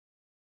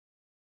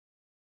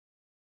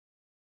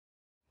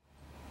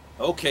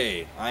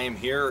Okay, I am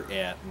here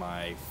at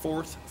my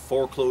fourth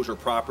foreclosure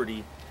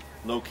property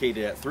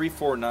located at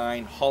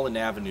 349 Holland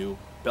Avenue,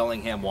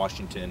 Bellingham,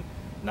 Washington,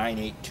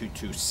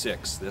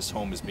 98226. This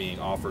home is being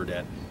offered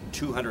at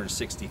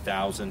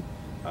 $260,000.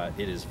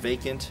 It is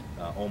vacant,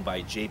 owned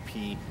by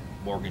JP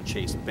Morgan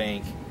Chase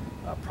Bank,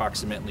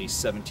 approximately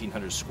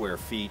 1,700 square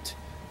feet,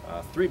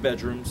 3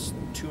 bedrooms,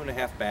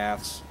 2.5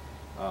 baths.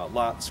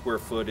 Lot square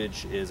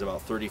footage is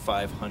about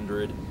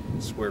 3,500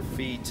 square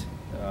feet.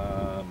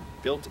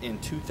 Built in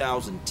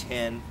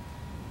 2010.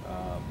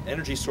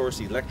 Energy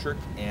source electric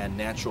and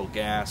natural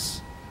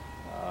gas,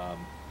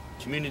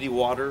 community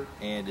water,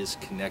 and is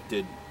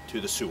connected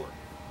to the sewer.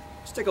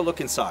 Let's take a look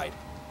inside.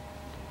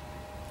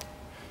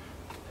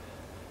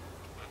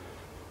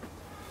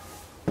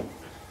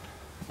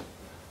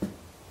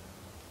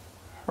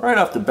 Right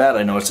off the bat,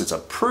 I noticed it's a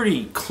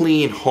pretty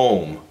clean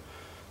home.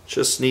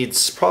 Just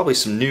needs probably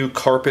some new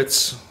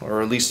carpets,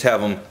 or at least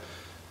have them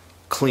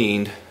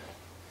cleaned.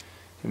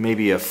 And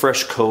maybe a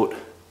fresh coat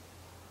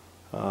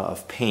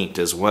of paint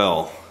as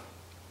well.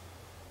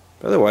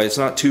 But otherwise, it's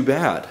not too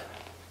bad.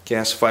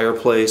 Gas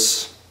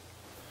fireplace,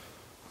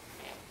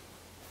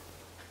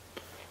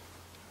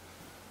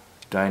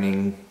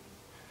 dining,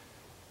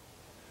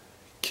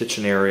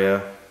 kitchen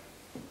area.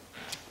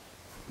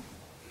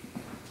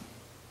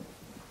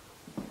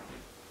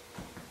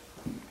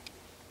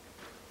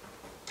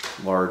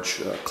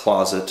 Large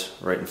closet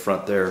right in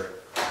front there.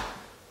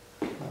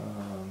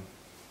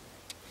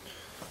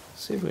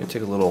 See if we can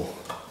take a little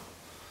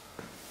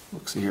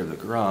look-see here at the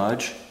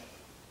garage.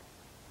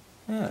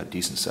 Yeah, a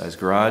decent sized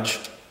garage.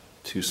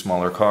 2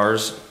 smaller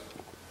cars.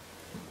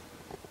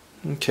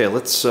 Okay,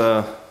 let's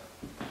here's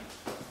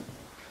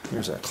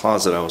that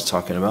closet I was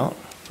talking about.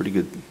 Pretty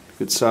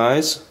good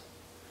size.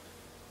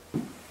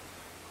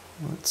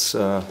 Let's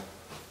head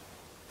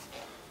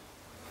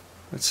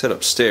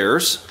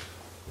upstairs.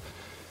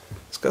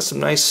 It's got some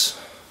nice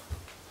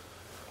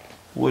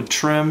wood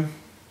trim.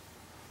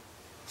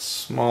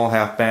 Small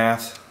half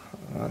bath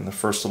on the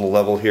first little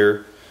level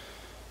here.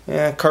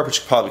 Yeah,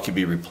 carpet probably could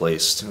be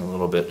replaced. A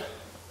little bit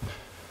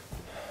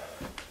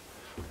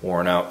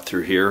worn out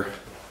through here.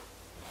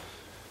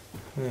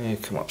 And you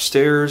come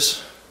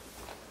upstairs.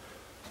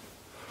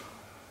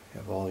 You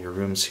have all your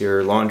rooms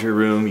here. Laundry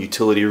room,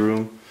 utility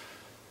room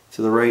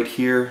to the right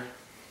here.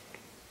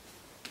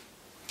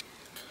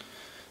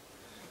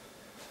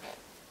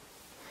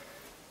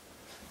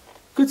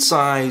 Good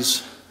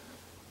size.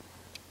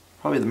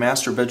 Probably the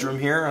master bedroom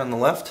here on the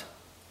left.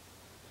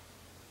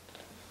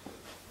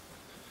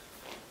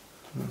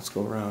 Let's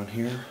go around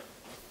here.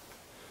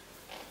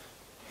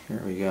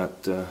 Here we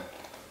got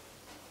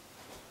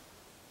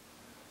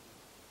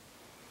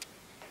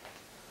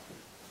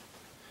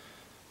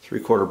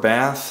three-quarter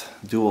bath,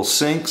 dual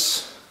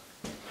sinks,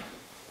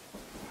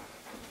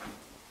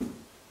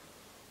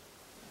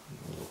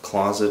 little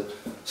closet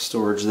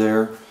storage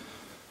there.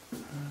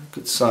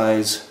 Good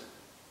size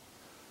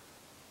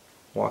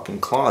walk-in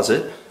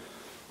closet.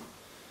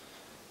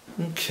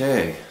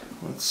 Okay,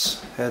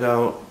 let's head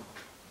out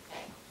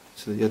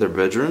to the other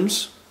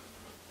bedrooms.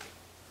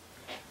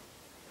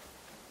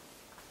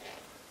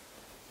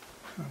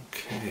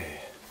 Okay,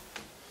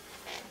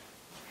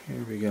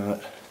 here we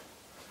got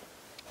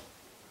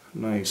a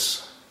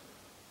nice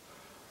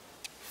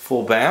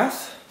full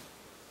bath.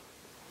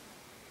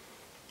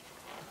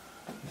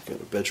 We've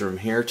got a bedroom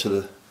here to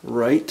the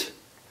right.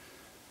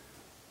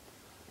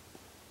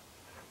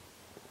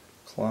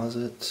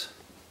 Closet,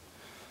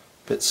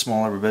 bit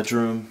smaller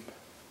bedroom,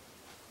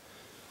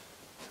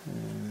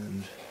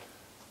 and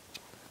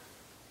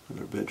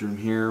another bedroom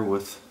here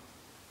with,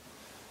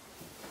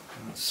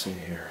 let's see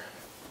here,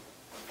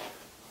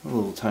 a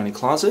little tiny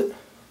closet.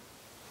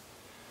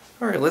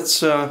 Alright, let's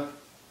head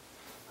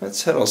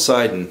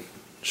outside and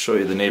show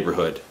you the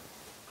neighborhood.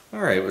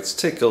 Alright, let's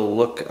take a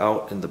look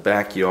out in the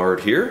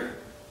backyard here.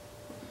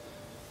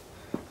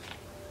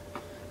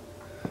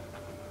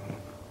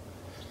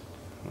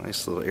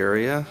 Nice little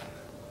area.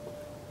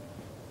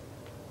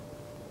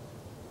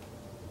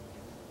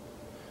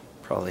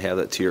 Probably have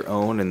that to your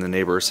own, and the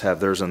neighbors have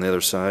theirs on the other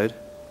side.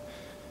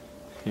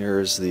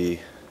 Here's the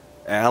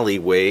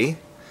alleyway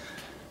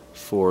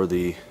for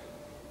the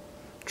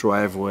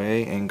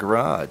driveway and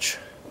garage.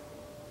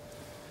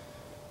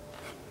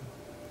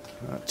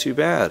 Not too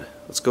bad.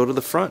 Let's go to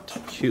the front.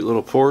 Cute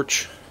little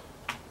porch.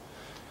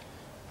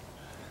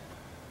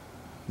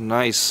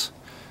 Nice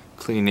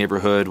clean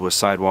neighborhood with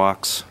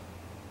sidewalks.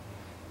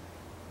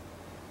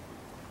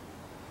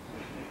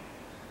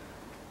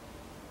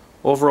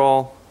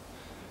 Overall,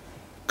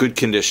 good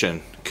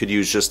condition. Could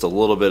use just a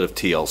little bit of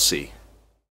TLC.